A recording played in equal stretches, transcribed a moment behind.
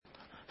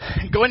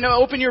Go ahead and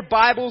open your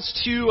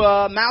Bibles to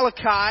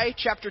Malachi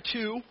chapter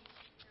 2.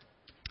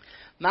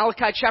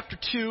 Malachi chapter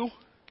 2.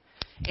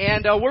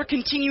 And we're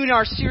continuing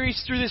our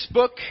series through this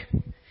book.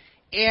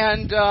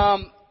 And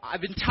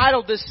I've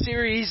entitled this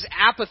series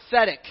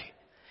Apathetic.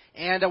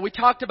 And we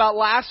talked about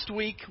last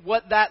week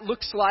what that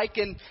looks like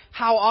and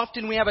how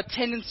often we have a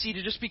tendency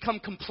to just become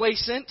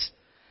complacent.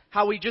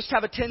 How we just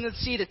have a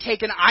tendency to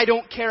take an I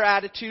don't care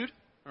attitude.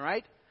 All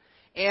right?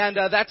 And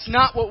that's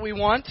not what we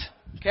want.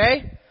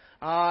 Okay?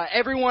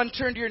 Everyone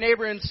turned to your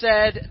neighbor and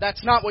said,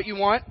 that's not what you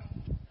want.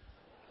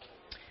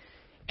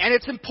 And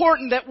it's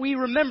important that we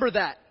remember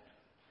that.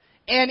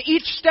 And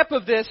each step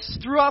of this,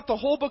 throughout the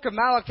whole book of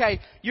Malachi,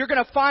 you're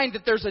going to find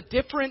that there's a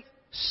different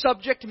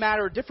subject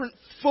matter, a different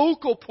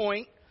focal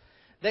point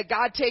that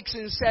God takes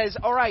and says,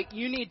 all right,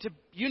 you need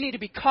to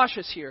be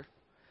cautious here.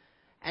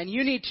 And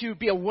you need to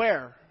be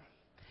aware.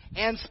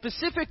 And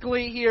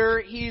specifically here,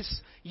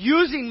 he's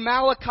using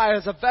Malachi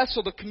as a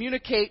vessel to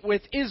communicate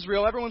with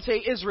Israel. Everyone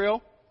say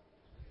Israel.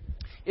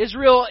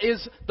 Israel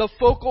is the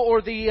focal or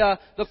the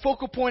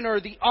focal point or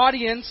the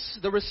audience,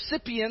 the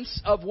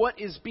recipients of what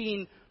is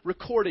being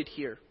recorded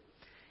here.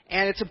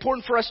 And it's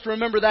important for us to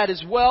remember that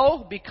as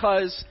well,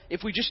 because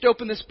if we just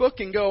open this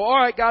book and go, all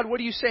right, God, what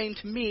are you saying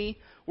to me?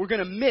 We're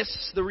going to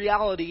miss the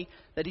reality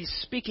that he's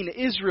speaking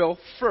to Israel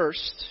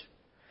first.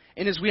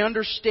 And as we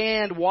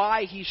understand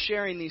why he's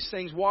sharing these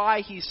things,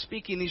 why he's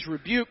speaking these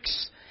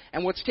rebukes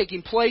and what's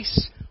taking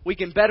place, we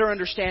can better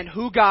understand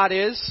who God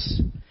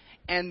is,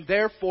 and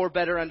therefore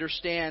better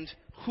understand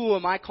who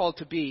am I called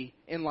to be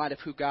in light of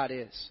who God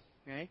is.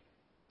 Okay?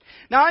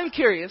 Now I'm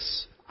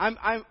curious.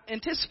 I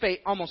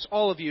anticipate almost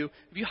all of you,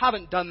 if you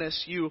haven't done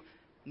this, you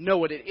know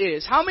what it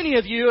is. How many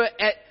of you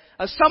at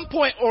some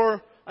point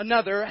or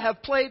another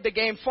have played the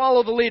game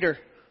Follow the Leader?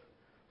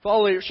 Follow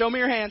the Leader. Show me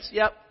your hands.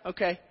 Yep.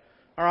 Okay.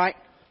 All right.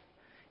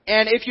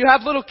 And if you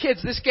have little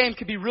kids, this game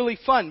could be really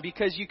fun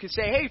because you could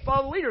say, hey,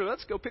 follow the leader.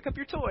 Let's go pick up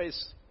your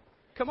toys.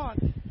 Come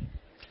on.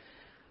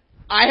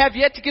 I have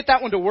yet to get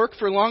that one to work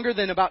for longer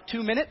than about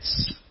 2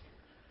 minutes,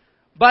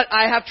 but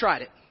I have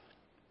tried it.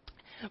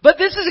 But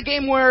this is a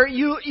game where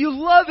you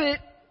love it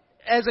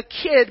as a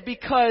kid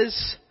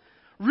because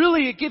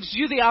really it gives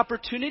you the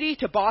opportunity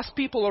to boss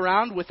people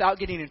around without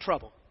getting in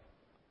trouble.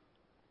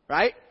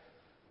 Right?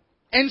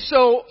 And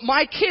so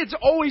my kids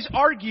always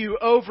argue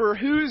over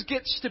who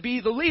gets to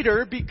be the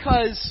leader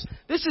because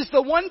this is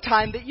the one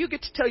time that you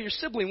get to tell your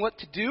sibling what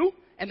to do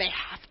and they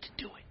have to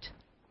do it.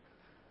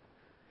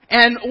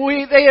 And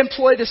they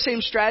employ the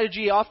same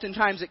strategy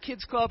oftentimes at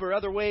kids club or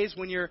other ways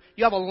when you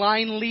have a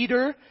line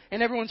leader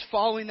and everyone's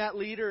following that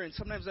leader, and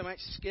sometimes they might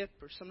skip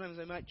or sometimes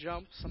they might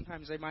jump,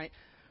 sometimes they might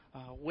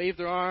wave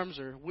their arms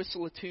or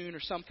whistle a tune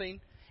or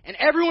something, and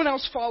everyone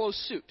else follows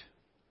suit.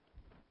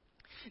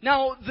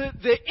 Now,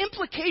 the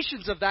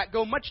implications of that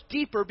go much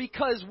deeper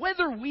because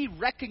whether we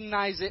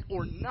recognize it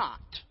or not,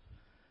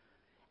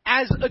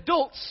 as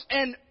adults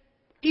and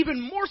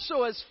even more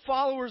so as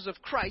followers of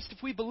Christ,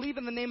 if we believe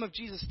in the name of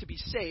Jesus to be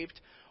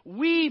saved,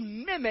 we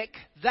mimic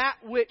that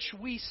which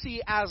we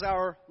see as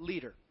our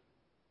leader.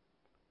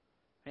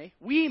 Okay?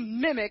 We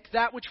mimic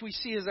that which we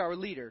see as our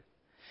leader.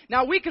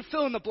 Now, we could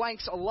fill in the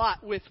blanks a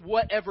lot with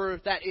whatever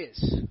that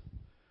is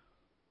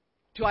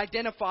to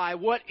identify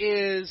what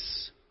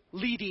is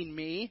leading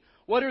me.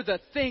 What are the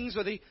things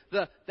or the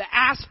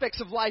aspects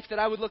of life that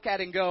I would look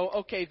at and go,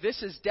 okay,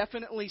 this is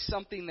definitely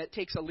something that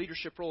takes a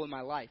leadership role in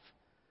my life.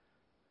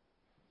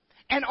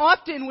 And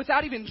often,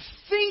 without even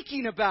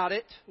thinking about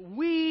it,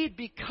 we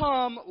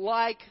become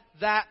like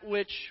that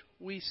which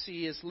we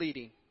see as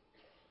leading.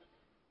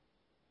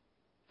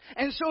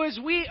 And so as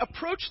we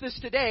approach this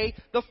today,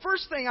 the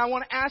first thing I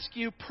want to ask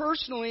you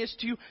personally is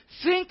to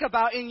think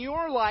about in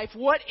your life,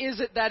 what is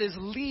it that is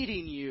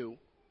leading you?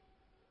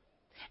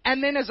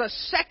 And then as a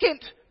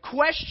second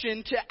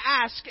question to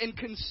ask and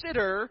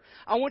consider,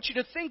 I want you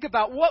to think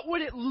about what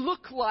would it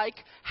look like,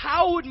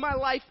 how would my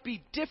life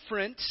be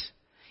different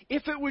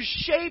if it was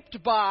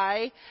shaped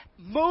by,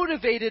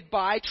 motivated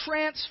by,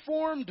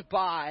 transformed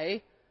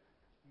by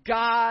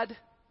God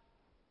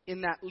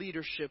in that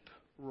leadership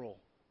role.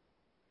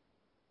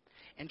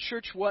 And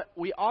church, what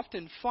we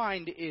often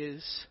find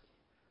is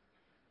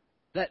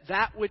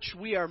that which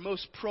we are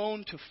most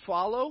prone to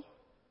follow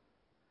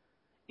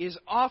is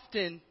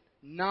often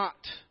not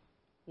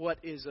what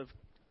is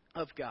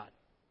of God.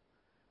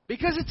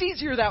 Because it's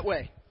easier that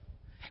way.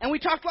 And we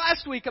talked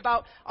last week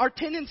about our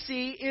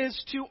tendency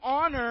is to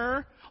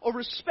honor or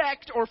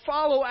respect or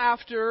follow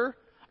after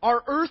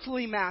our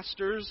earthly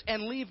masters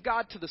and leave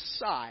God to the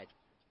side.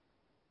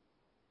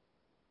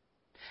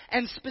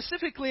 And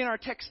specifically in our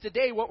text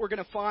today, what we're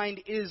going to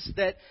find is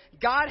that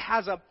God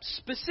has a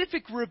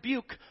specific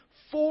rebuke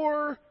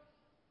for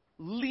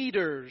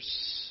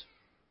leaders.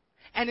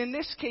 And in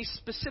this case,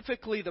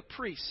 specifically the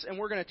priests. And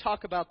we're going to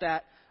talk about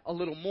that a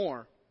little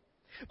more.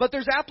 But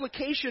there's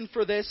application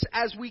for this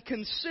as we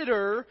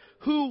consider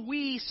who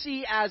we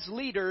see as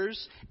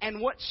leaders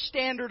and what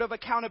standard of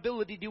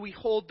accountability do we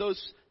hold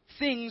those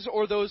things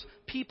or those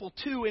people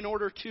to in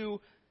order to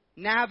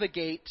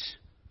navigate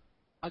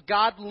A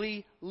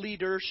godly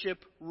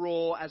leadership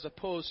role as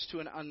opposed to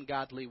an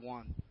ungodly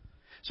one.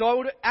 So I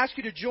would ask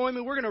you to join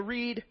me. We're going to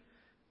read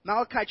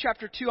Malachi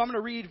chapter 2. I'm going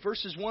to read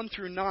verses 1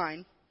 through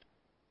 9.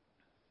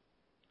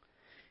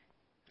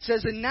 It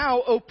says, "And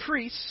now, O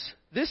priests,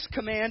 this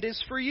command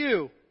is for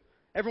you."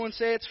 Everyone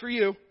say it's for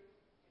you.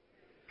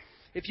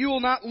 "If you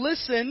will not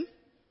listen,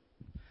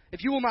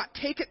 if you will not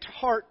take it to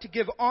heart to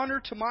give honor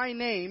to my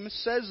name,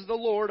 says the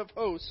Lord of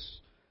hosts,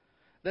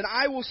 then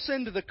I will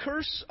send the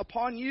curse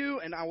upon you,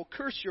 and I will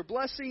curse your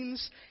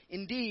blessings.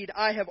 Indeed,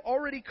 I have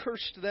already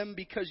cursed them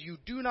because you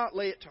do not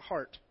lay it to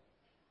heart.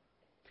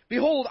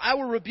 Behold, I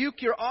will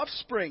rebuke your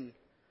offspring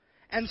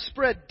and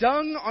spread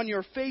dung on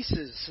your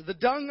faces, the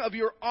dung of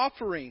your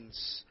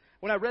offerings."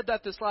 When I read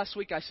that this last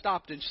week, I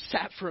stopped and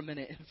sat for a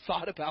minute and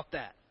thought about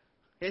that.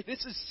 Okay,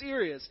 this is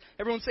serious.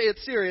 Everyone say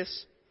it's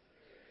serious.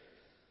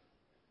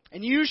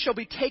 "And you shall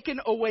be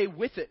taken away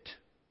with it.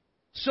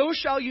 So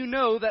shall you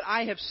know that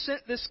I have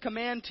sent this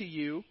command to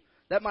you,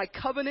 that my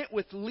covenant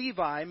with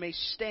Levi may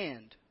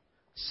stand,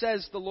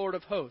 says the Lord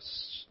of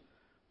hosts."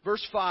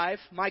 Verse 5,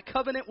 "My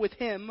covenant with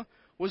him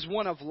was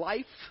one of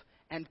life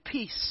and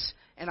peace,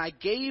 and I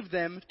gave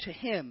them to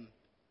him.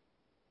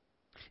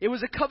 It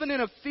was a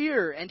covenant of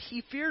fear, and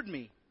he feared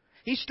me.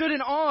 He stood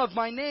in awe of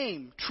my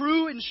name.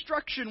 True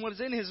instruction was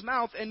in his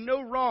mouth, and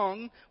no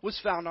wrong was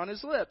found on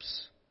his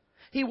lips.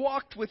 He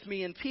walked with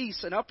me in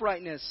peace and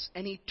uprightness,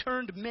 and he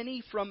turned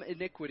many from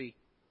iniquity.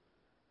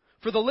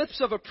 For the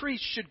lips of a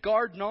priest should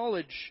guard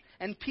knowledge,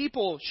 and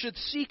people should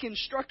seek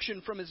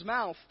instruction from his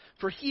mouth,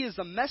 for he is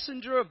the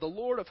messenger of the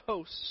Lord of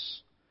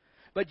hosts.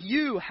 But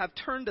you have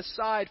turned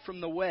aside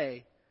from the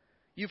way.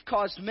 You've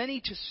caused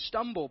many to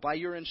stumble by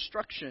your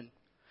instruction.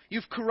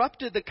 You've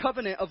corrupted the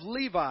covenant of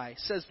Levi,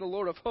 says the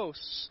Lord of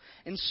hosts.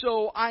 And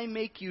so I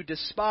make you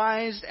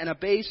despised and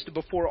abased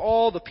before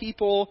all the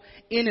people,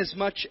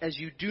 inasmuch as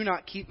you do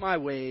not keep my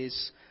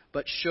ways,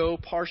 but show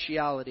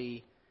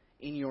partiality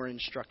in your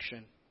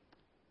instruction."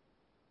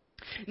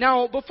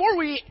 Now, before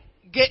we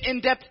get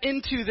in depth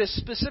into this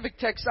specific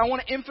text, I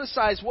want to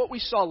emphasize what we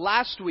saw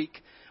last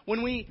week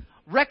when we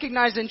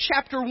recognized in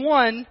chapter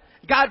 1,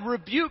 God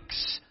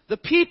rebukes the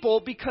people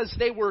because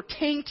they were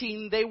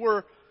tainting, they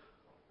were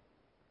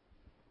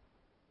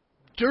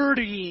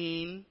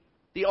dirtying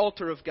the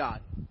altar of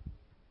God.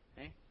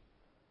 Okay?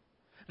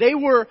 They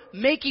were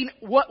making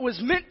what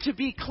was meant to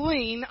be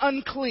clean,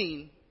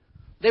 unclean.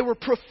 They were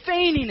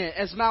profaning it,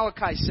 as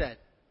Malachi said,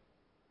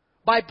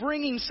 by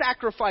bringing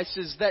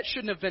sacrifices that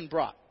shouldn't have been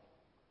brought.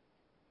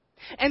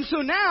 And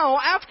so now,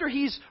 after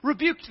he's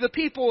rebuked the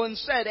people and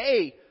said,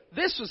 "Hey,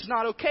 this was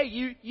not okay.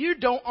 You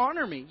don't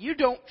honor me. You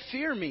don't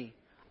fear me.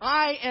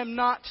 I am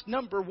not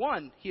number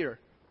one here."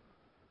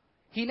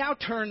 He now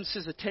turns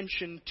his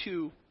attention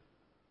to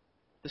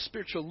the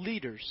spiritual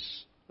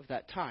leaders of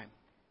that time,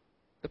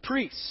 the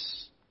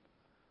priests.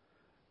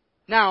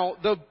 Now,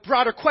 the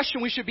broader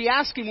question we should be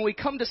asking when we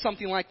come to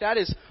something like that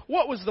is,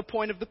 what was the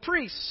point of the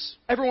priests?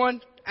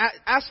 Everyone,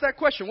 ask that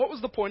question. What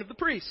was the point of the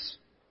priests?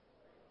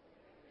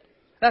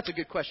 That's a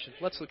good question.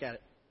 Let's look at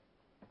it.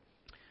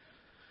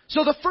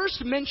 So the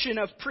first mention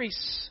of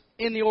priests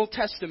in the Old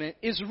Testament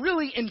is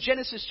really in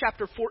Genesis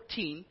chapter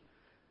 14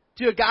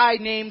 to a guy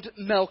named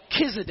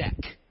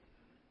Melchizedek.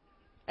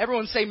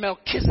 Everyone say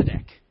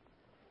Melchizedek.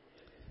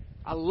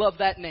 I love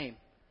that name.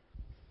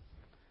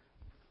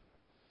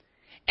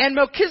 And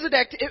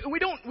Melchizedek, we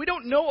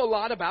don't know a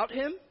lot about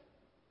him,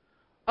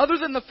 other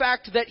than the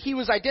fact that he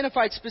was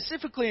identified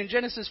specifically in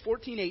Genesis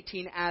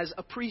 14:18 as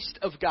a priest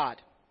of God,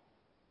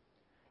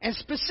 and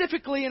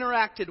specifically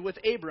interacted with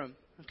Abram.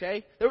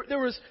 Okay, there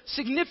was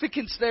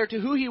significance there to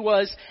who he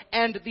was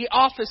and the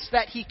office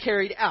that he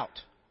carried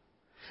out.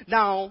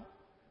 Now,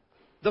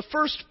 the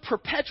first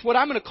what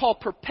I'm going to call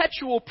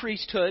perpetual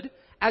priesthood,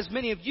 as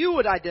many of you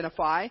would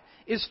identify,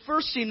 is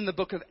first seen in the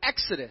book of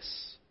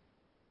Exodus.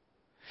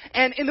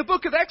 And in the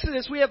book of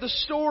Exodus, we have the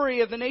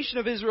story of the nation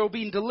of Israel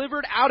being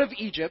delivered out of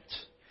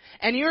Egypt.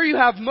 And here you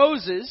have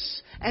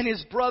Moses and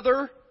his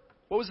brother,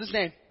 what was his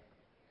name?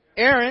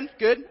 Aaron,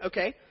 good,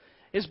 okay.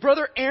 His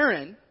brother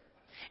Aaron,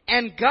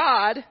 and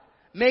God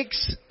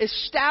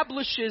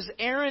establishes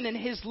Aaron and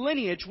his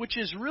lineage, which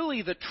is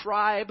really the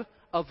tribe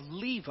of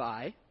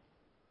Levi,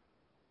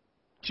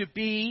 to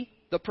be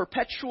the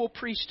perpetual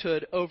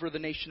priesthood over the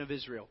nation of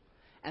Israel.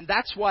 And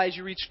that's why as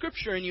you read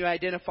Scripture and you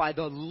identify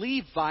the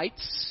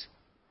Levites,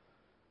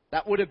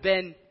 that would have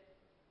been,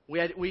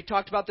 we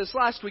talked about this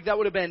last week, that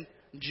would have been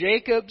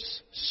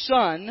Jacob's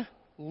son,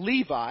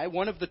 Levi,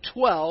 one of the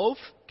 12,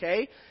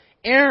 okay?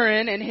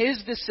 Aaron and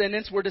his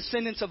descendants were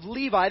descendants of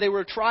Levi. They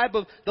were a tribe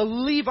of the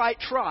Levite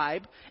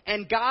tribe.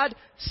 And God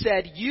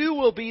said, you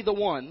will be the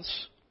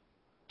ones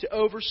to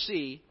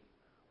oversee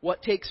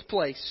what takes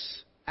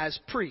place as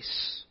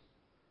priests.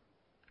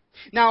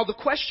 Now, the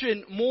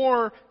question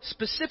more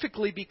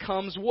specifically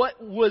becomes,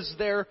 what was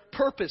their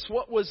purpose?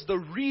 What was the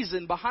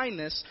reason behind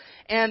this?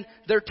 And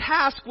their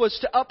task was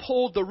to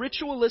uphold the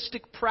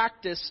ritualistic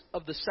practice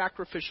of the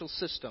sacrificial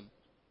system.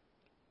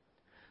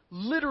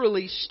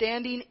 Literally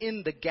standing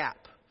in the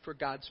gap for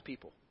God's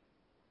people.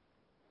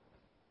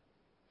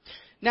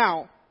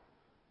 Now,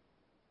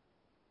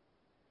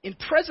 In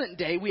present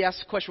day, we ask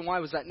the question, why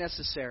was that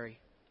necessary?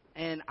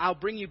 And I'll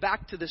bring you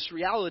back to this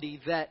reality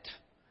that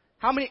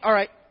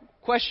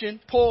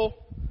poll,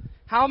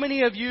 how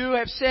many of you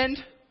have sinned?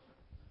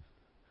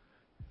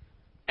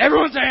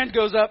 Everyone's hand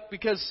goes up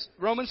because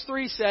Romans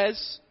 3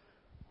 says,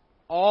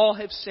 all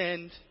have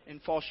sinned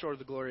and fall short of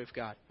the glory of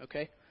God.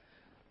 Okay?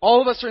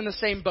 All of us are in the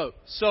same boat.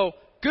 So,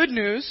 good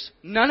news,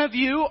 none of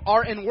you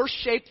are in worse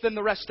shape than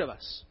the rest of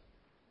us.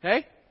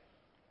 Okay?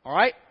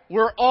 Alright?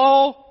 We're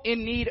all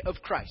in need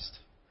of Christ.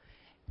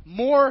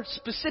 More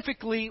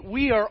specifically,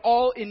 we are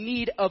all in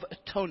need of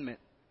atonement.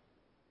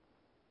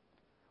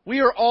 We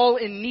are all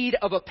in need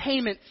of a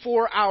payment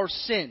for our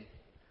sin.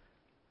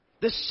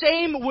 The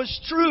same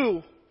was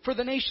true for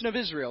the nation of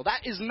Israel.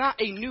 That is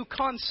not a new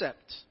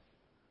concept.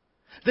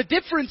 The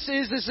difference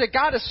is that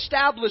God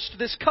established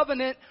this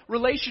covenant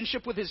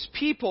relationship with His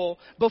people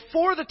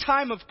before the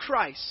time of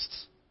Christ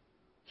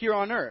here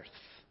on earth.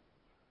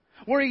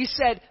 Where He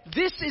said,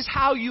 this is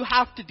how you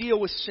have to deal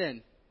with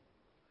sin.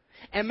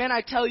 And man,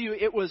 I tell you,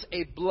 it was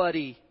a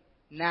bloody,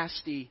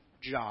 nasty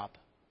job.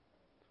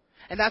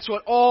 And that's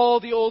what all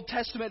the Old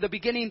Testament, the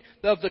beginning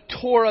of the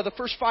Torah, the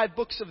first 5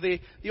 books of the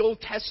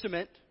Old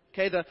Testament,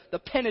 okay, the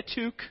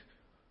Pentateuch,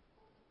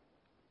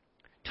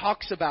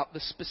 talks about the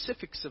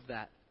specifics of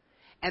that.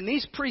 And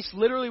these priests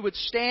literally would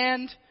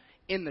stand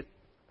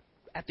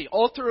at the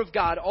altar of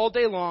God all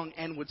day long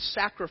and would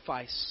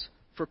sacrifice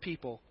for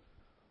people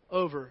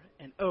over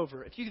and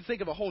over. If you can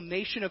think of a whole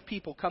nation of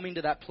people coming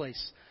to that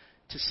place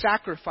to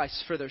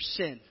sacrifice for their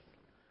sin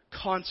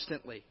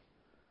constantly,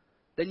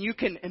 then you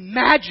can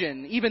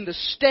imagine even the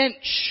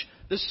stench,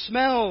 the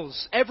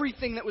smells,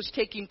 everything that was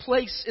taking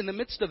place in the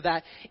midst of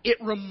that. It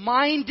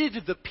reminded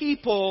the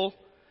people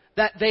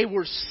that they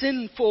were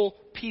sinful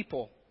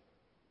people.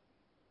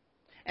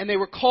 And they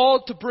were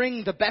called to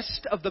bring the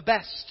best of the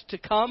best, to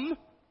come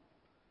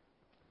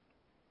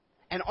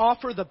and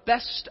offer the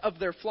best of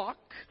their flock,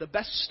 the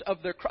best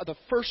of their the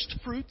first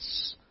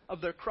fruits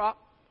of their crop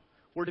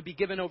were to be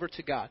given over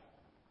to God.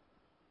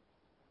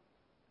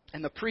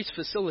 And the priest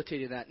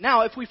facilitated that.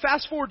 Now, if we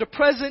fast forward to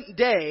present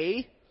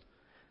day,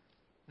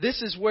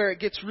 this is where it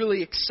gets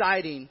really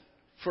exciting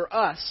for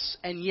us,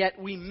 and yet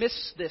we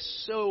miss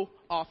this so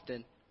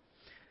often.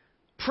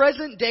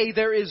 Present day,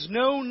 there is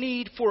no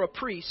need for a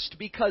priest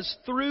because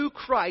through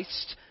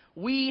Christ,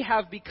 we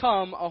have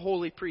become a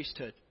holy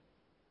priesthood.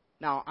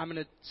 Now, I'm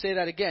going to say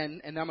that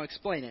again, and I'm going to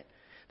explain it.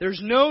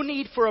 There's no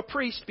need for a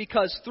priest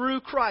because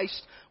through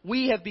Christ,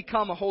 we have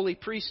become a holy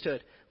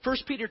priesthood. 1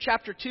 Peter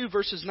chapter 2,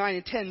 verses 9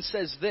 and 10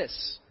 says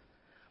this,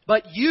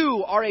 "But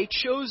you are a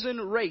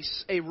chosen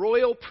race, a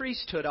royal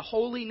priesthood, a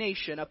holy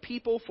nation, a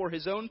people for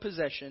His own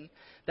possession,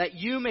 that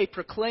you may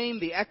proclaim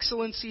the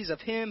excellencies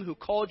of Him who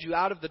called you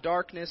out of the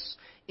darkness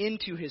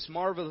into His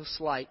marvelous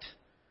light.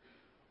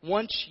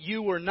 Once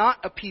you were not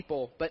a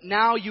people, but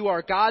now you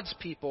are God's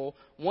people.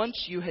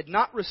 Once you had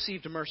not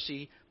received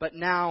mercy, but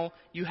now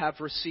you have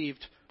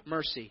received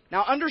mercy."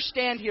 Now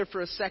understand here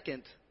for a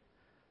second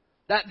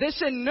that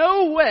this in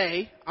no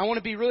way, I want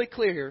to be really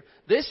clear here,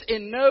 this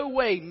in no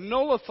way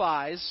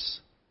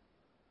nullifies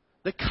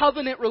the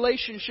covenant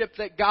relationship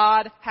that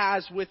God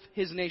has with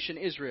His nation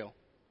Israel.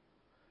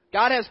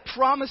 God has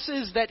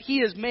promises that He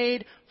has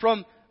made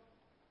from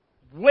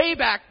way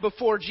back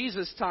before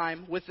Jesus'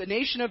 time with the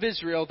nation of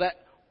Israel that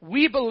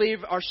we believe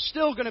are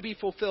still going to be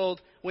fulfilled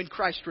when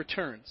Christ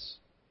returns.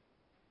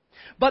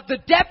 But the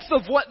depth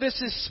of what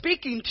this is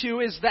speaking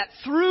to is that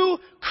through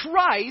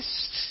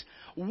Christ,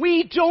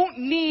 we don't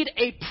need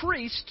a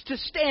priest to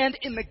stand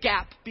in the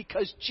gap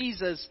because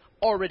Jesus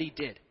already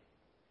did.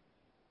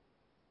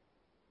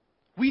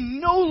 We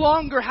no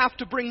longer have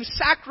to bring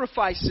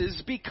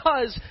sacrifices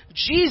because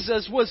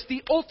Jesus was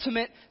the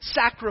ultimate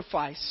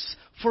sacrifice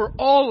for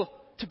all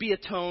to be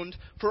atoned,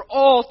 for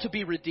all to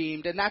be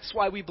redeemed. And that's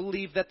why we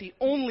believe that the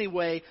only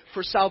way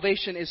for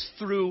salvation is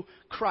through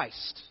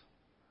Christ.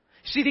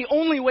 See, the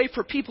only way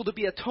for people to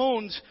be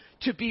atoned,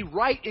 to be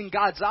right in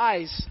God's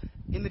eyes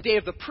in the day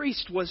of the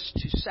priest, was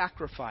to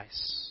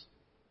sacrifice.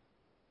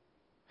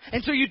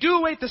 And so you do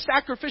away with the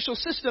sacrificial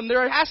system,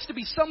 there has to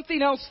be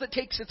something else that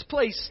takes its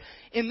place.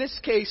 In this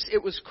case,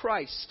 it was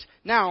Christ.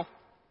 Now,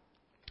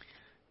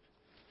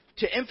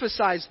 to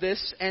emphasize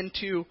this and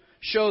to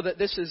show that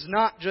this is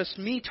not just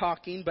me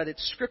talking, but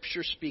it's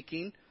Scripture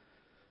speaking,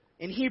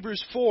 in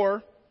Hebrews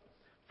 4,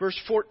 verse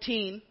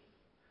 14,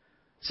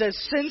 says,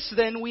 "Since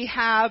then we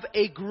have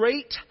a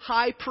great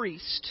high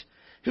priest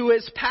who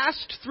has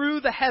passed through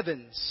the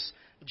heavens,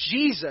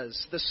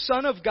 Jesus, the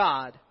Son of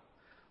God,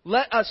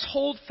 let us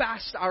hold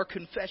fast our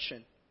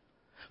confession.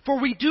 For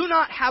we do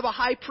not have a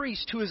high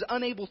priest who is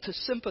unable to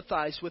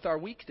sympathize with our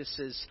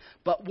weaknesses,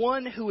 but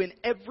one who in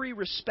every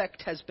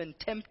respect has been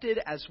tempted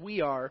as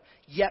we are,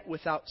 yet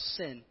without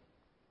sin.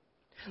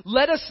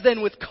 Let us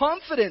then with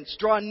confidence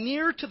draw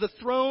near to the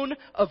throne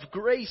of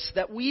grace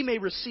that we may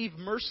receive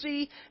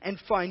mercy and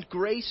find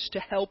grace to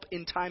help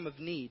in time of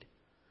need.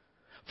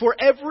 For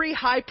every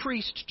high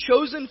priest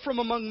chosen from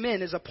among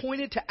men is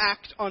appointed to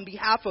act on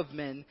behalf of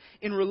men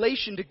in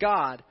relation to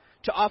God,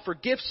 to offer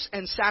gifts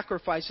and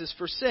sacrifices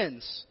for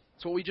sins."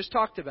 That's what we just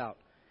talked about.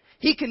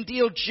 He can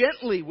deal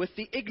gently with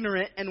the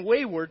ignorant and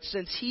wayward,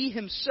 since he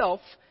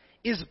himself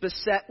is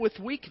beset with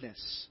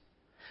weakness.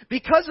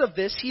 Because of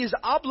this, he is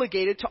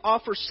obligated to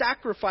offer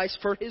sacrifice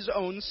for his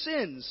own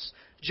sins,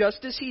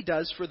 just as he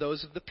does for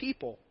those of the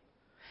people.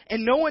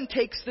 And no one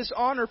takes this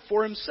honor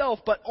for himself,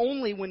 but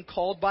only when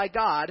called by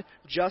God,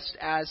 just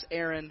as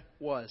Aaron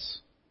was.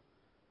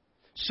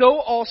 So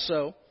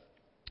also,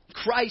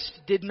 Christ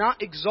did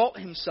not exalt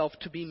himself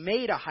to be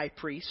made a high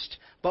priest,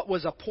 but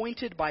was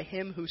appointed by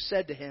him who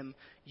said to him,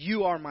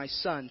 "You are my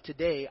son,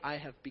 today I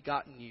have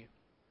begotten you."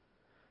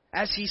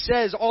 As he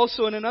says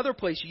also in another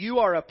place, "You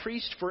are a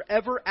priest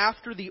forever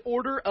after the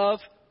order of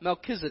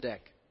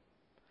Melchizedek."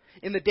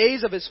 In the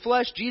days of his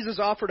flesh, Jesus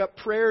offered up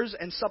prayers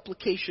and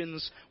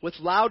supplications with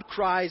loud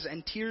cries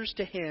and tears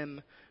to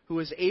him who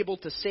was able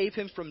to save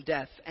him from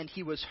death, and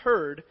he was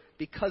heard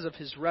because of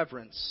his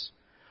reverence.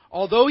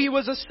 Although he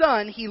was a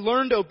son, he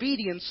learned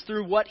obedience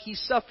through what he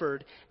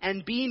suffered,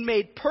 and being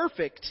made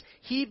perfect,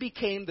 he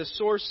became the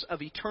source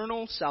of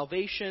eternal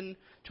salvation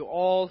to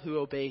all who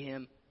obey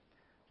him,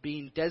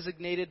 being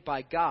designated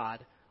by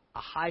God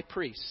a high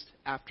priest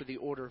after the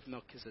order of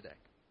Melchizedek.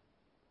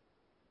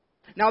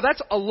 Now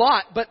that's a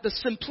lot, but the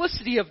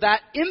simplicity of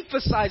that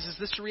emphasizes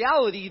this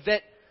reality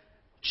that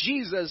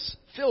Jesus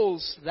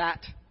fills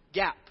that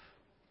gap.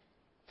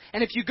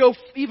 And if you go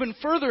even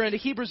further into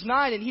Hebrews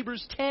 9 and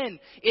Hebrews 10,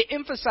 it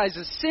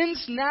emphasizes,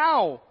 since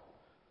now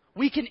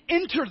we can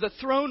enter the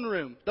throne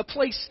room, the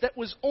place that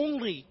was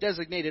only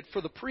designated for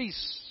the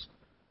priests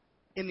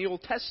in the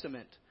Old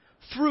Testament.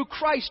 Through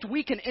Christ,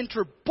 we can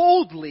enter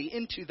boldly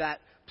into that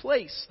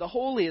place, the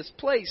holiest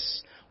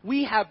place.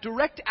 We have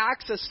direct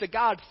access to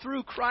God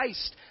through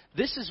Christ.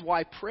 This is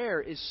why prayer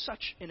is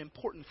such an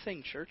important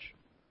thing, church.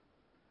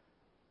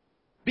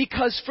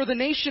 Because for the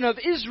nation of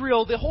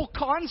Israel, the whole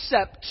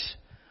concept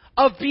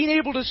of being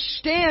able to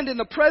stand in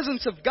the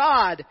presence of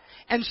God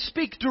and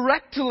speak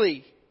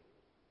directly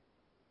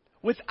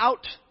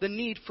without the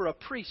need for a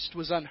priest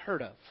was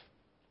unheard of.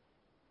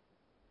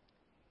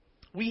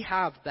 We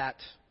have that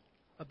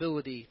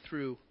ability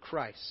through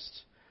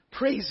Christ.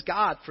 Praise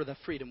God for the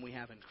freedom we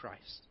have in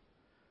Christ.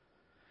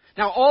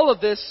 Now, all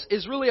of this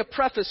is really a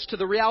preface to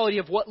the reality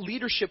of what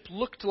leadership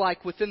looked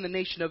like within the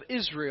nation of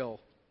Israel,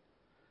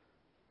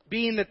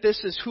 being that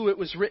this is who it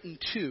was written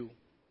to.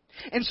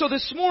 And so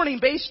this morning,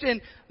 based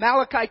in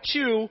Malachi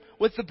 2,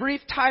 with the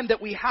brief time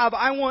that we have,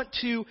 I want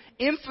to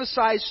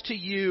emphasize to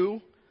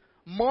you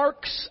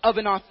marks of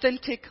an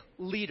authentic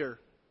leader,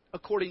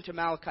 according to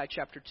Malachi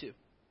chapter 2.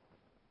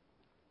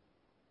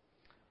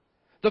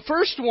 The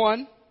first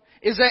one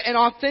is that an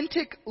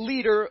authentic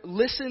leader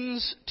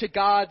listens to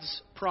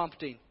God's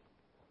prompting.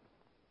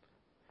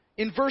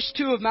 In verse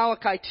 2 of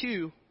Malachi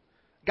 2,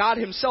 God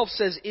himself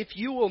says, "If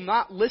you will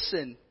not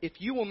listen,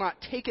 if you will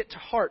not take it to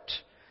heart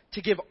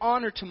to give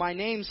honor to my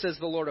name, says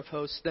the Lord of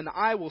hosts, then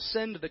I will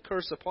send the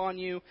curse upon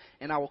you,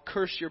 and I will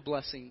curse your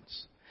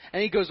blessings."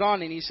 And he goes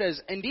on and he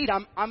says, "Indeed,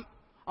 I'm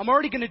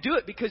already going to do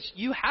it because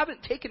you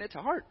haven't taken it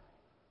to heart.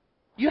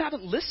 You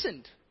haven't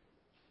listened."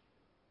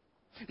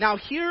 Now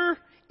here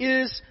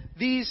is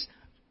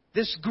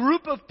this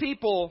group of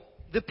people,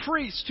 the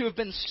priests, who have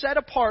been set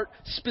apart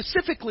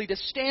specifically to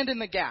stand in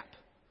the gap,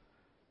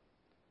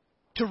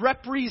 to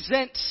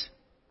represent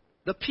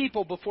the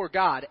people before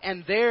God,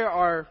 and they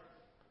are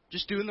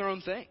just doing their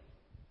own thing.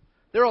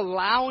 They're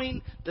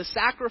allowing the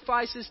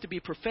sacrifices to be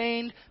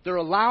profaned. They're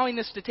allowing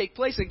this to take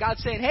place, and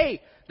God's saying,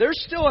 hey,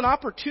 there's still an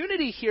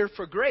opportunity here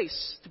for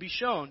grace to be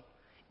shown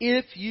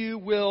if you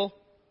will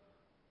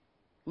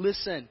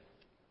listen.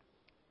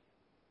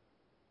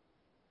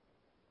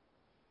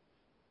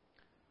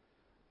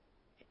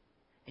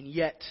 And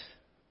yet,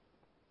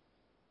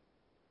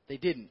 they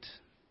didn't.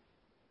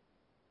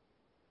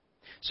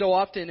 So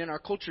often in our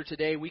culture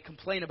today, we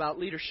complain about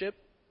leadership.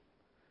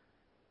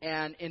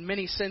 And in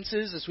many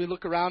senses, as we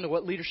look around at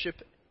what leadership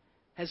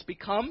has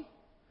become,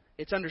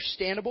 it's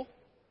understandable.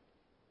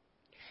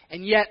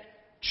 And yet,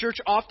 church,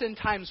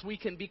 oftentimes we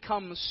can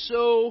become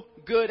so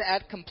good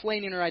at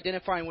complaining or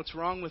identifying what's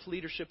wrong with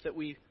leadership that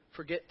we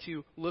forget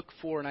to look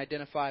for and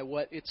identify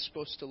what it's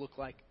supposed to look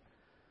like.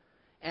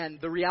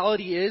 And the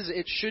reality is,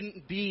 it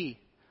shouldn't be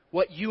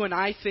what you and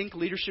I think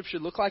leadership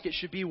should look like. It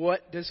should be,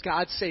 what does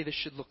God say this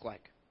should look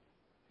like?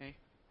 Okay?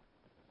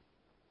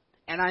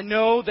 And I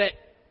know that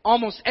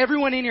almost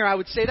everyone in here I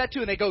would say that to,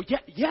 and they go,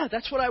 yeah,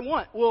 that's what I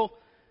want. Well,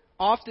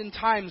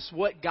 oftentimes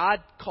what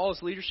God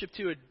calls leadership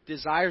to or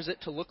desires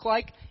it to look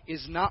like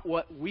is not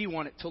what we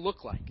want it to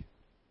look like.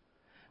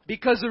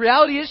 Because the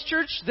reality is,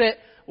 church, that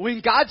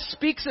when God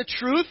speaks a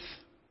truth,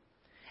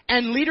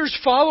 and leaders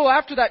follow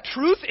after that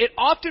truth, it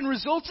often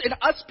results in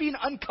us being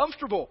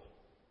uncomfortable.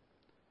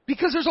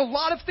 Because there's a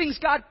lot of things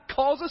God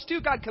calls us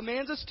to, God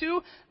commands us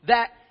to,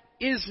 that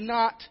is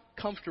not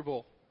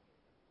comfortable.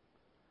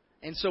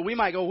 And so we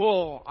might go,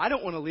 whoa, I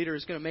don't want a leader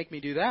who's going to make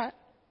me do that.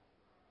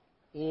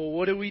 Well,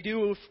 what do we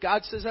do if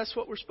God says that's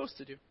what we're supposed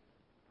to do?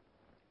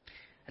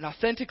 An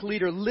authentic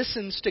leader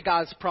listens to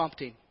God's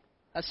prompting.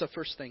 That's the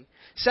first thing.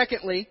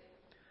 Secondly,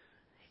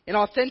 an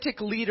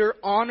authentic leader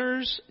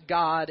honors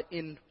God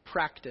in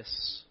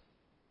practice.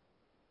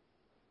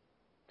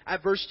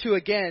 At verse 2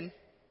 again,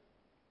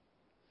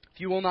 if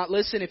you will not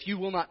listen, if you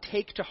will not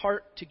take to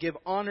heart to give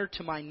honor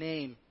to my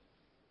name,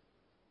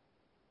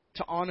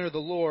 to honor the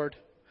Lord.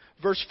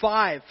 Verse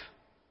 5,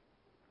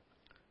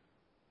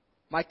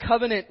 my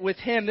covenant with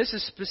him, this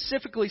is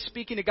specifically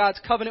speaking to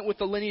God's covenant with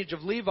the lineage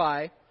of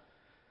Levi,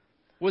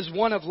 was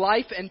one of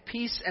life and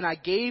peace, and I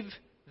gave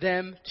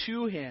them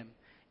to him.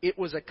 It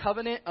was a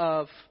covenant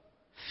of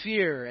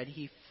fear, and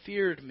he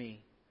feared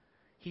me.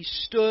 He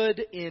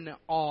stood in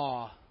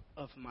awe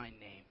of my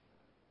name.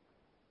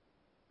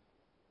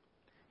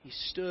 He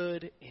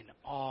stood in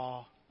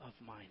awe of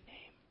my name.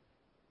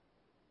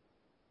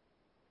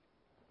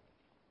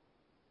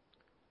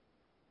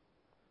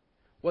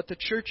 What the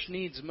church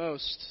needs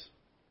most,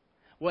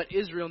 what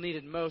Israel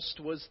needed most,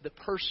 was the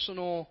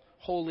personal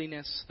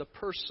holiness, the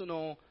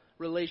personal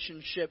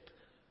relationship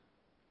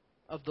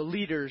of the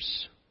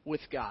leaders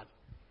with God.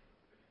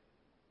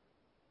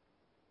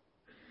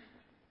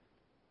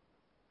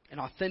 An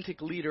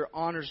authentic leader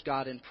honors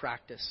God in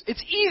practice.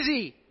 It's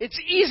easy. It's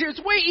easier. It's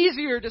way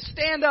easier to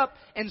stand up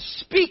and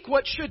speak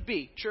what should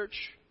be, church.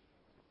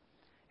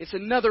 It's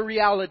another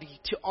reality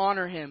to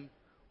honor Him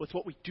with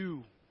what we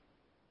do,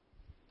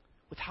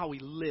 with how we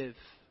live.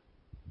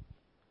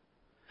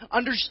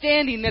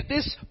 Understanding that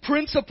this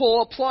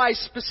principle applies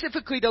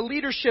specifically to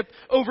leadership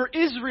over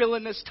Israel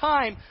in this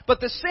time, but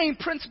the same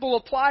principle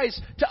applies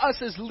to us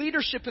as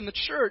leadership in the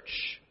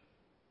church.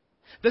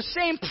 The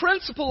same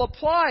principle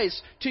applies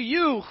to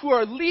you who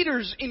are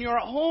leaders in your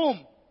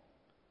home.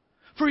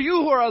 For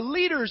you who are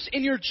leaders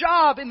in your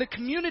job, in the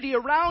community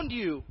around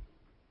you.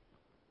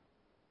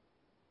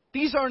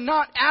 These are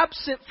not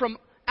absent from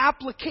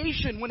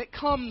application when it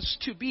comes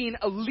to being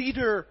a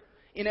leader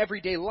in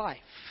everyday life.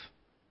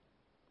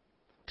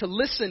 To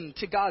listen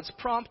to God's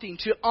prompting,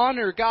 to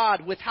honor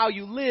God with how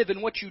you live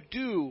and what you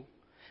do.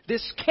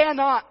 This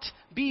cannot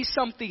be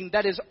something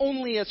that is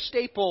only a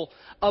staple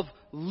of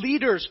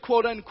leaders,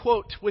 quote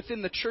unquote,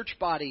 within the church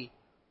body.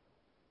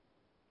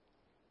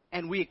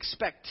 And we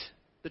expect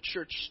the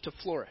church to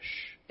flourish.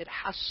 It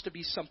has to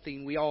be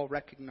something we all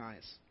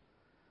recognize.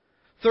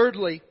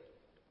 Thirdly,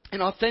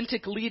 an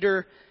authentic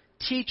leader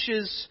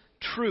teaches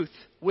truth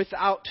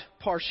without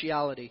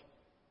partiality.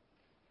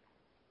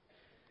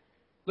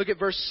 Look at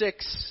verse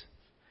 6.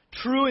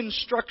 True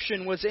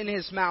instruction was in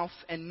his mouth,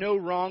 and no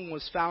wrong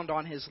was found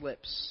on his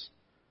lips.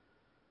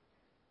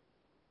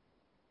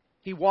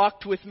 He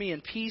walked with me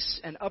in peace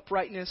and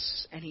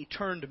uprightness, and he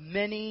turned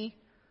many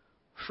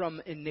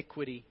from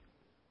iniquity.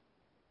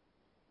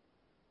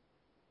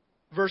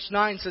 Verse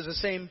 9 says the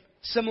same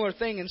similar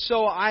thing. And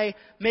so I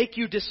make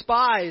you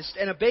despised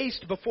and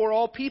abased before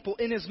all people,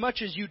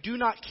 inasmuch as you do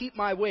not keep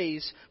my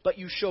ways, but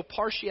you show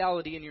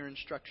partiality in your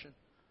instruction.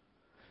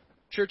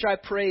 Church, I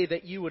pray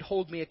that you would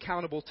hold me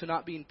accountable to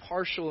not being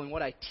partial in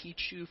what I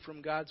teach you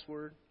from God's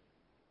Word.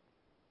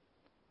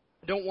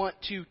 I don't want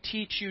to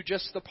teach you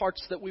just the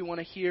parts that we want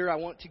to hear. I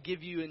want to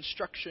give you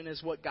instruction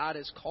as what God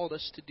has called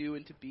us to do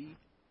and to be.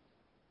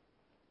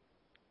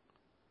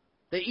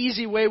 The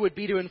easy way would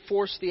be to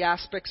enforce the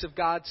aspects of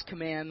God's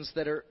commands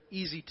that are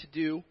easy to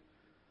do.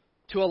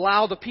 To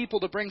allow the people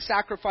to bring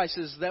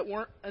sacrifices that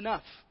weren't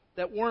enough,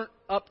 that weren't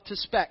up to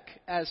spec,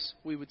 as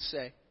we would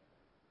say.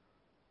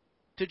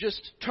 To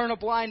just turn a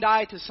blind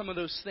eye to some of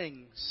those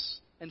things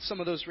and some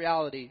of those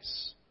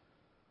realities.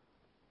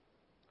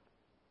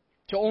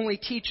 To only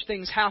teach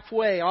things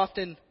halfway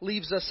often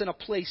leaves us in a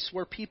place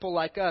where people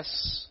like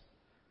us,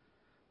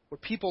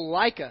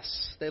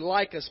 they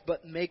like us,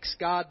 but makes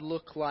God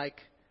look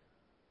like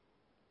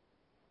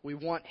we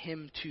want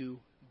Him to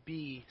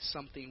be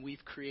something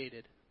we've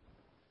created,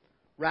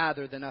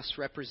 rather than us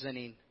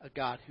representing a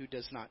God who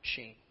does not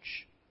change.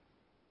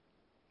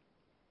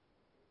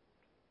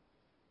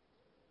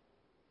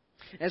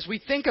 As we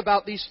think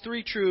about these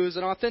three truths,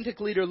 an authentic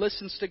leader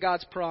listens to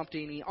God's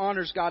prompting. He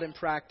honors God in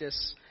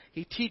practice.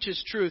 He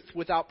teaches truth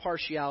without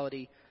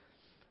partiality.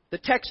 The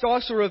text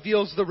also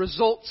reveals the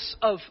results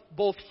of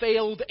both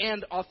failed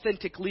and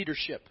authentic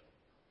leadership.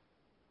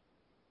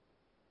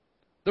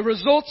 The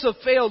results of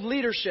failed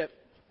leadership.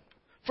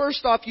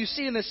 First off, you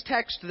see in this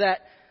text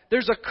that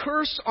there's a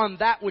curse on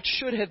that which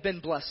should have been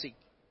blessing.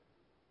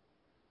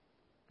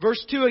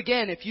 Verse 2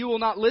 again, if you will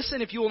not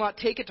listen, if you will not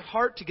take it to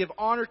heart to give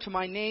honor to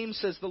my name,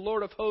 says the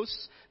Lord of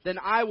hosts, then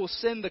I will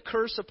send the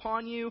curse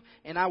upon you,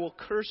 and I will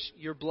curse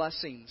your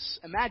blessings.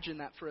 Imagine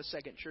that for a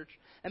second, church.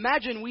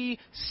 Imagine we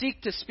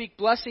seek to speak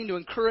blessing, to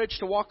encourage,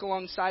 to walk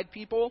alongside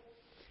people,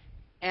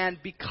 and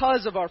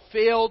because of our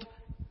failed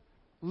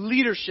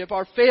leadership,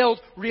 our failed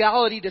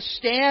reality to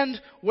stand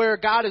where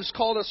God has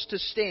called us to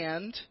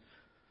stand,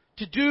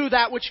 to do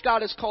that which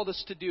God has called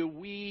us to do,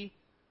 we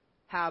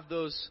have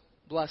those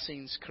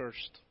blessings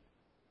cursed.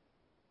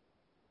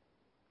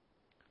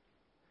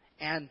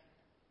 And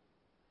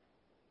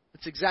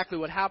that's exactly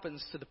what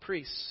happens to the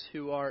priests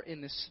who are in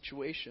this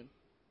situation.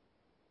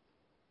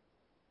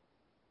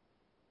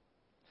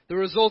 The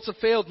results of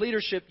failed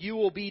leadership, you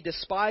will be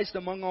despised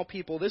among all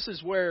people. This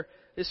is where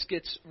this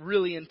gets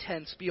really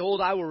intense. Behold,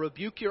 I will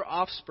rebuke your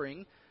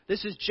offspring.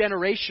 This is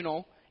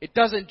generational. It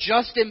doesn't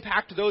just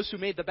impact those who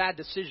made the bad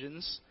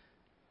decisions.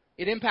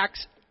 It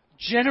impacts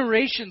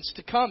generations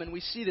to come, and we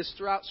see this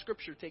throughout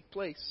Scripture take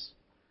place.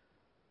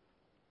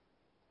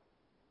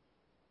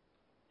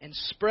 And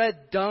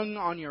spread dung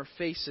on your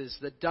faces,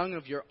 the dung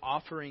of your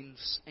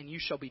offerings, and you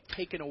shall be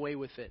taken away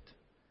with it.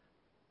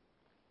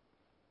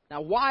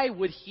 Now, why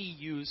would he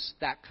use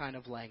that kind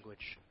of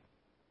language?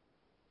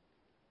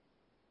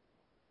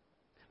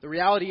 The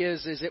reality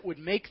is it would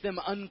make them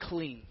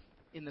unclean.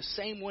 In the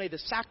same way the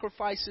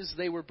sacrifices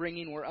they were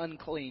bringing were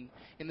unclean.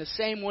 In the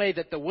same way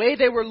that the way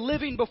they were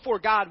living before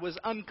God was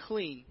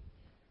unclean.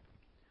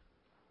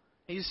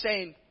 He's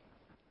saying,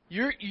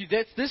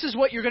 this is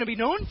what you're going to be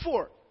known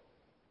for.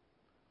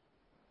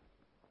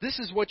 This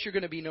is what you're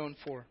going to be known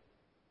for.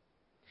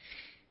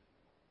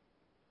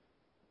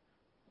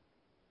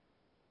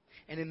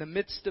 And in the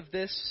midst of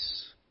this,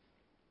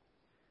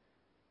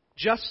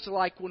 just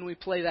like when we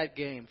play that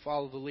game,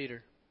 Follow the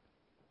Leader,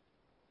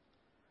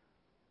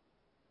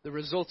 the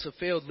results of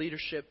failed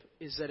leadership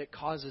is that it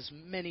causes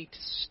many to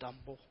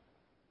stumble.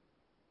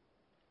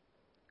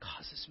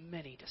 Causes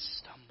many to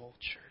stumble,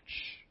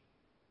 church.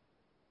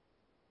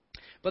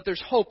 But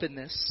there's hope in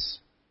this.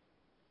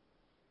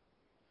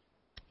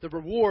 The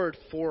reward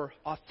for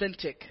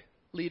authentic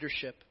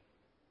leadership.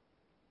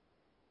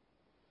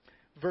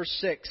 Verse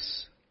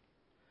 6.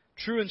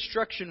 True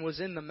instruction was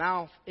in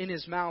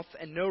his mouth,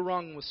 and no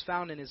wrong was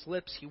found in his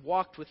lips. He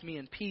walked with me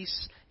in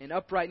peace and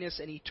uprightness,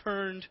 and he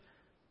turned,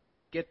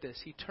 get this,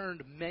 he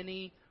turned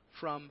many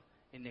from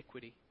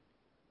iniquity.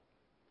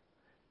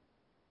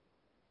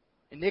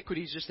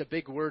 Iniquity is just a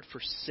big word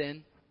for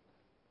sin.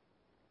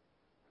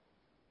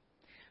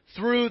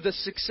 Through the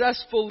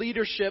successful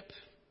leadership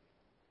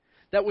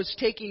that was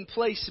taking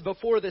place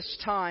before this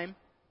time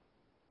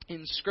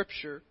in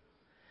Scripture,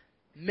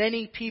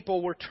 many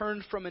people were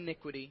turned from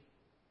iniquity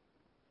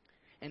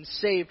and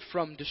saved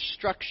from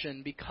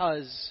destruction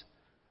because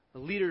the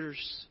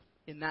leaders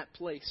in that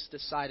place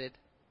decided,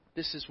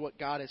 this is what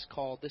God has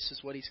called, this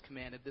is what He's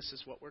commanded, this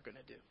is what we're going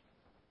to do.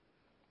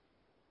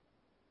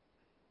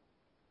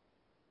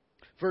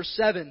 Verse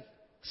 7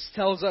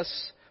 tells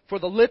us, for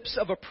the lips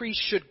of a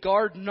priest should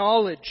guard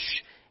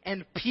knowledge,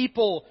 and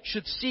people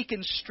should seek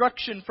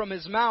instruction from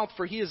his mouth,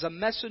 for he is a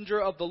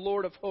messenger of the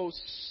Lord of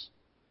hosts.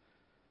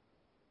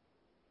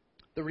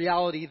 The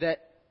reality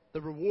that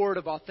the reward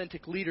of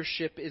authentic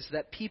leadership is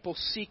that people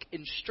seek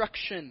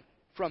instruction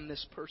from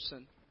this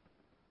person.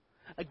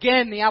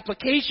 Again, the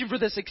application for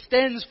this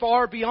extends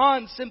far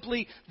beyond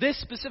simply this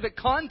specific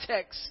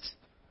context.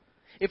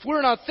 If we're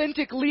an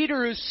authentic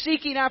leader who's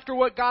seeking after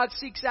what God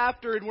seeks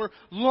after, and we're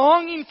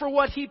longing for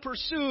what He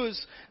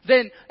pursues,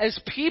 then as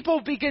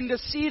people begin to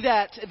see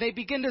that, and they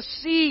begin to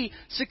see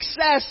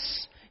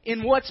success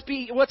in what's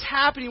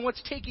happening,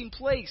 what's taking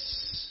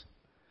place,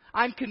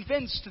 I'm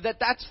convinced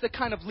that that's the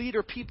kind of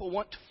leader people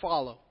want to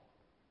follow.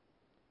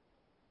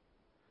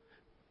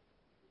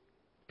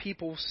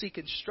 People seek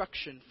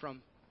instruction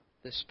from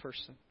this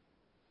person.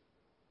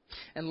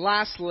 And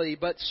lastly,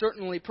 but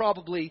certainly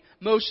probably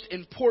most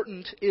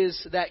important,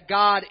 is that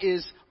God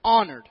is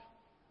honored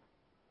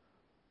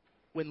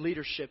when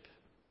leadership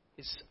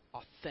is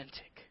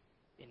authentic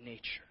in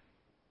nature.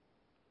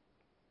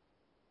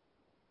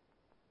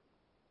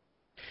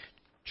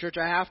 Church,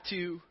 I have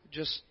to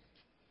just,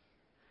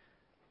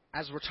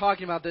 as we're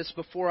talking about this,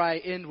 before I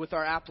end with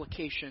our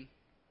application,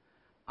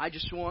 I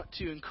just want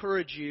to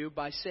encourage you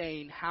by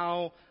saying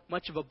how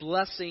much of a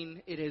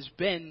blessing it has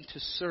been to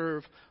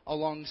serve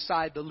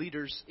alongside the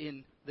leaders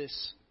in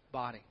this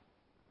body.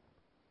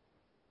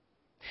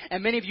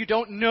 And many of you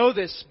don't know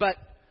this, but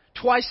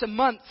twice a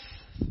month,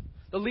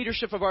 the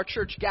leadership of our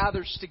church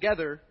gathers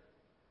together.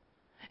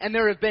 And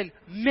there have been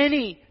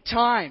many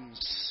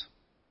times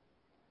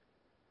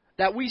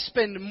that we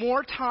spend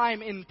more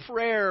time in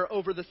prayer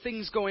over the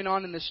things going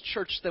on in this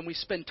church than we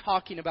spend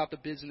talking about the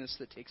business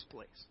that takes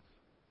place.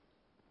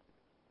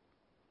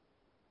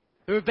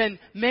 There have been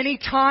many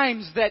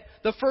times that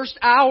the first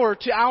hour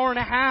to hour and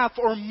a half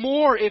or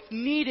more, if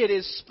needed,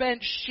 is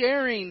spent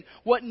sharing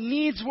what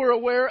needs we're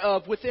aware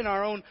of within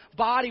our own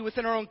body,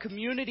 within our own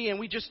community, and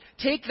we just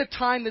take the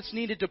time that's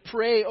needed to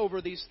pray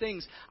over these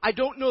things. I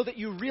don't know that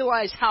you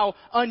realize how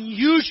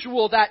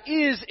unusual that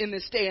is in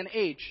this day and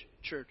age,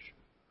 church.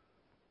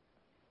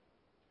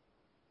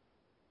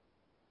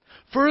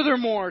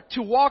 Furthermore,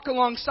 to walk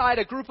alongside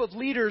a group of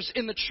leaders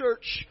in the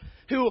church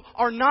who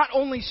are not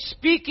only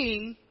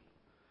speaking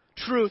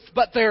truth,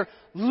 but they're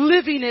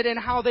living it in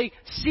how they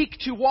seek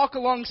to walk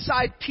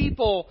alongside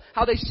people,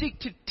 how they seek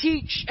to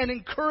teach and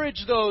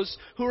encourage those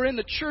who are in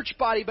the church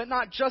body, but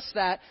not just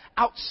that,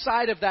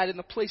 outside of that in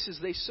the places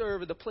they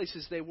serve and the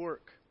places they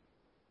work.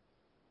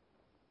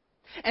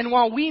 And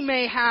while we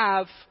may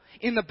have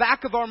in the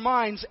back of our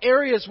minds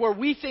areas where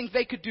we think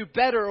they could do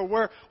better, or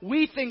where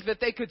we think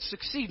that they could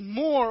succeed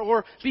more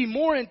or be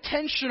more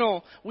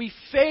intentional, we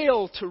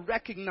fail to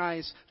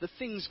recognize the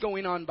things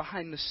going on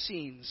behind the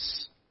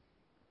scenes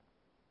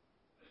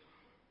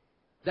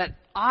that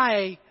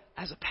I,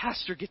 as a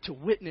pastor, get to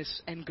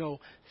witness and go,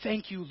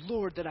 thank you,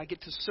 Lord, that I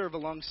get to serve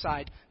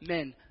alongside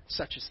men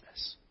such as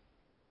this.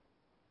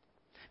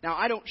 Now,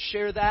 I don't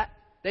share that.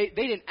 They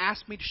didn't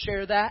ask me to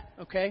share that,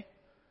 okay?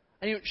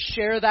 I didn't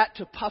share that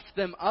to puff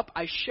them up.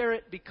 I share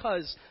it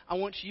because I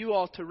want you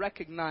all to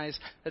recognize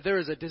that there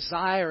is a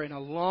desire and a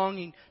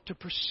longing to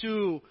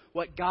pursue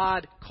what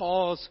God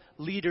calls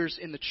leaders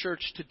in the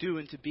church to do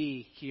and to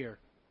be here.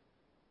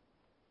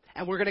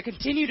 And we're going to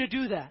continue to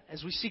do that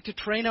as we seek to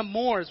train them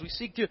more, as we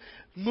seek to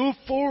move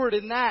forward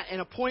in that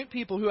and appoint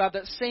people who have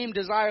that same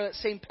desire, that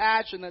same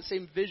passion, that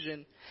same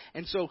vision.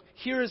 And so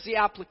here is the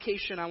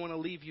application I want to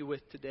leave you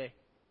with today.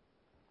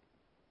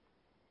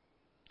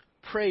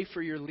 Pray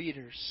for your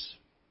leaders.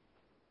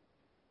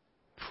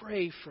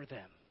 Pray for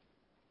them.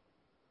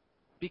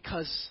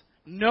 Because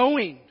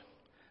knowing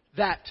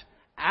that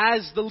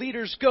as the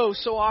leaders go,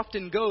 so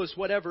often goes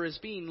whatever is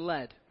being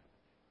led.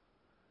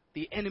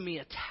 The enemy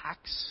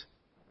attacks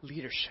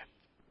leadership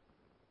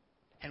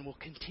and will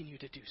continue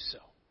to do so.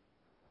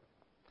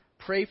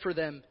 Pray for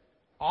them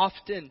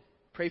often.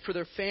 Pray for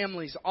their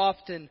families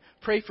often.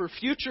 Pray for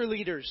future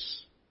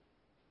leaders.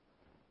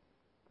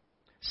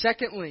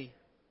 Secondly,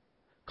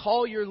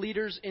 call your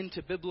leaders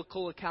into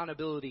biblical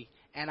accountability.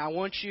 And I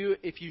want you,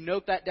 if you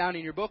note that down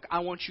in your book, I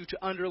want you to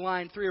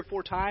underline 3 or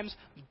 4 times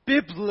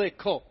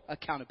biblical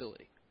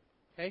accountability.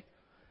 Okay?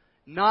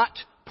 Not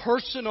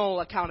personal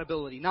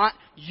accountability, not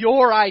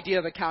your idea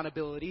of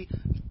accountability,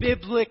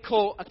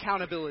 biblical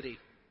accountability.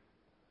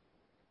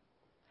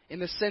 In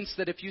the sense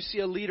that if you see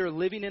a leader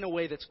living in a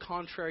way that's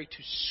contrary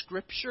to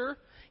Scripture,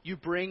 you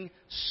bring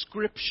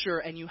Scripture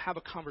and you have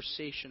a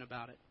conversation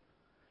about it.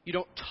 You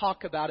don't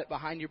talk about it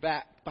behind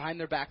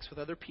their backs with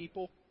other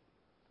people.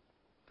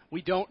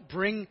 We don't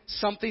bring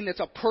something that's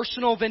a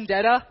personal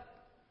vendetta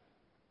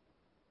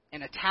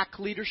and attack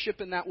leadership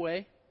in that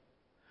way.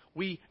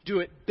 We do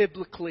it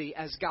biblically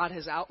as God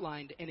has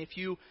outlined. And if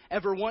you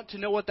ever want to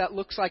know what that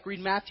looks like,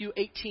 read Matthew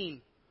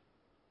 18.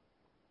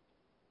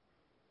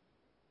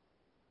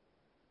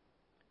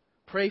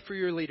 Pray for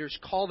your leaders.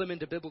 Call them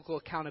into biblical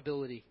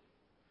accountability.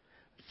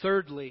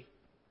 Thirdly,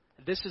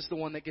 this is the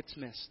one that gets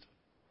missed.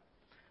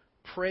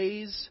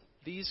 Praise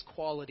these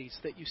qualities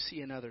that you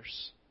see in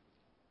others.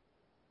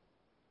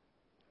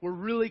 We're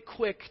really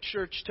quick,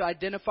 church, to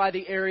identify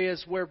the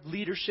areas where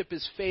leadership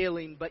is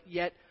failing, but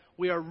yet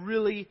we are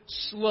really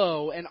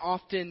slow and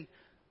often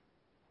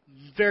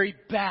very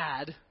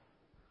bad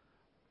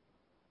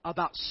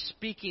about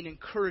speaking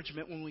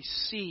encouragement when we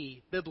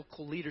see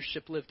biblical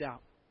leadership lived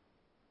out.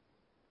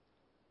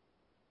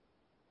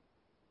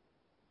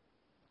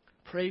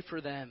 Pray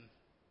for them.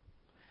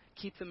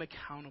 Keep them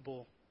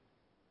accountable.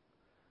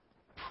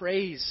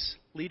 Praise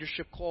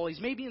leadership qualities,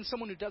 maybe in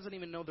someone who doesn't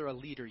even know they're a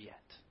leader yet.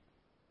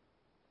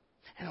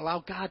 And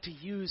allow God to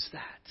use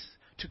that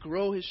to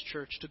grow His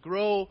church, to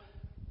grow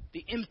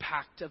the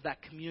impact of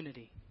that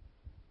community.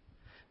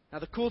 Now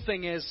the cool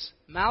thing is,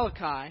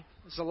 Malachi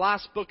is the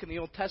last book in the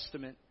Old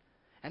Testament,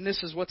 and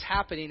this is what's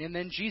happening. And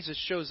then Jesus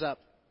shows up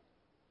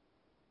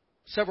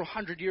several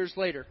hundred years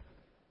later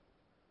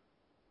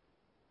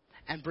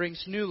and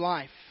brings new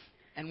life.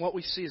 And what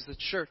we see is the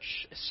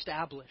church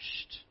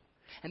established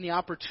and the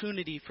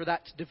opportunity for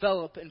that to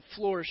develop and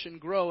flourish and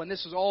grow. And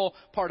this is all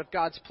part of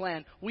God's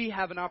plan. We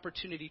have an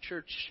opportunity,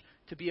 church,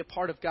 to be a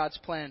part of God's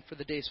plan for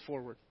the days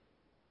forward.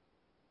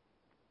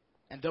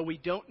 And though we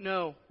don't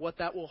know what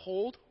that will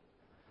hold,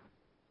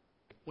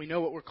 we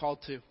know what we're called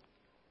to,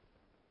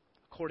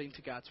 according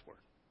to God's Word.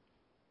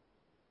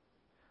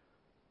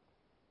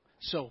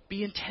 So,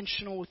 be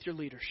intentional with your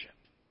leadership.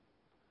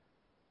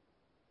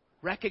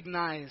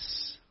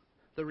 Recognize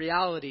the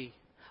reality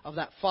of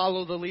that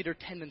follow the leader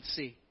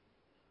tendency.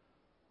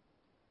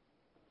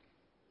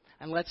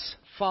 And let's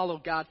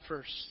follow God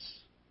first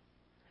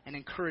and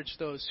encourage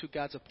those who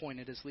God's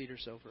appointed as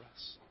leaders over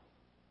us.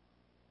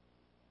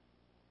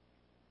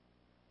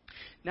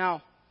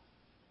 Now,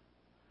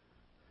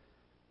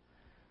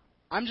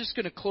 I'm just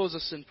going to close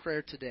us in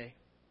prayer today.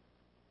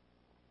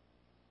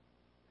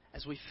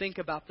 As we think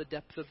about the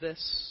depth of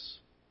this,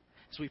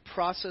 as we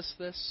process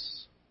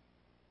this,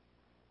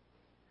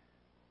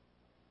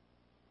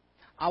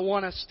 I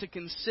want us to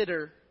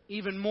consider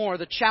even more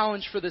the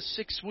challenge for the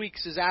 6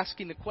 weeks is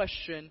asking the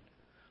question,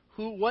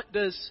 what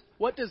does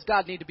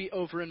God need to be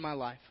over in my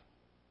life?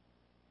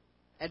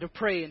 And to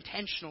pray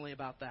intentionally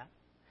about that.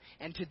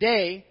 And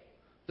today,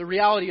 the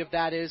reality of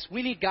that is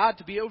we need God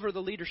to be over the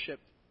leadership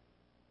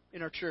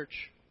in our church.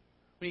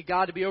 We need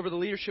God to be over the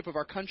leadership of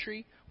our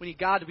country. We need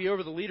God to be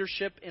over the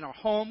leadership in our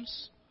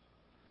homes.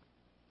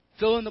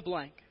 Fill in the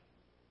blank.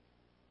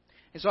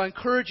 And so I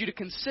encourage you to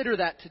consider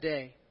that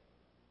today.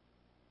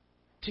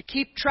 To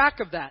keep track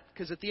of that.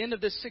 Because at the end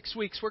of this 6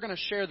 weeks, we're going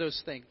to share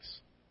those things.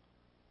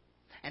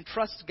 And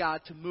trust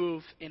God to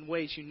move in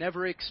ways you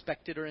never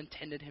expected or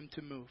intended Him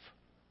to move.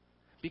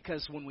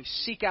 Because when we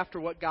seek after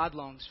what God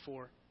longs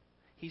for,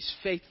 He's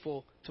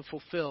faithful to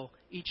fulfill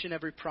each and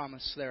every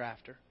promise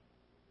thereafter.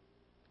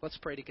 Let's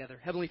pray together.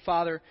 Heavenly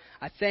Father,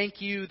 I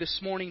thank You this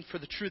morning for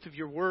the truth of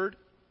Your Word.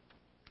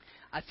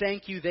 I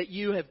thank You that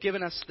You have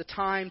given us the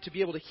time to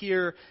be able to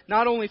hear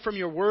not only from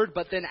Your Word,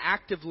 but then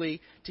actively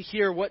to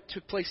hear what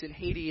took place in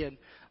Haiti. And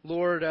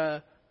Lord,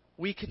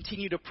 we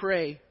continue to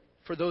pray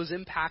for those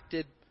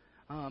impacted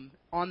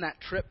on that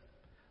trip.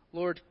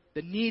 Lord,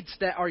 the needs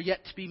that are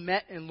yet to be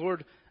met, and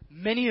Lord,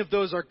 many of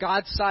those are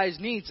God-sized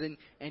needs,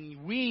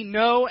 and we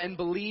know and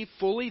believe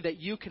fully that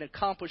you can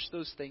accomplish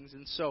those things.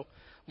 And so,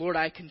 Lord,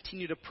 I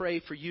continue to pray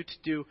for you to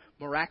do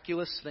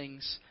miraculous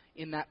things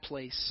in that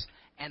place.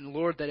 And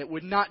Lord, that it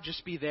would not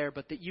just be there,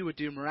 but that you would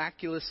do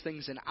miraculous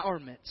things in our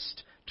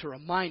midst to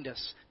remind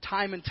us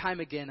time and time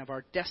again of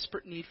our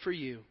desperate need for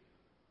you,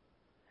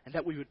 and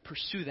that we would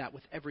pursue that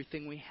with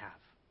everything we have.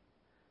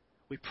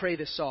 We pray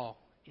this all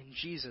in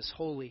Jesus'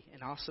 holy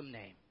and awesome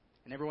name.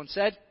 And everyone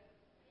said,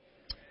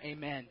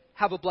 Amen.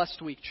 Have a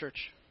blessed week,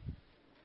 church.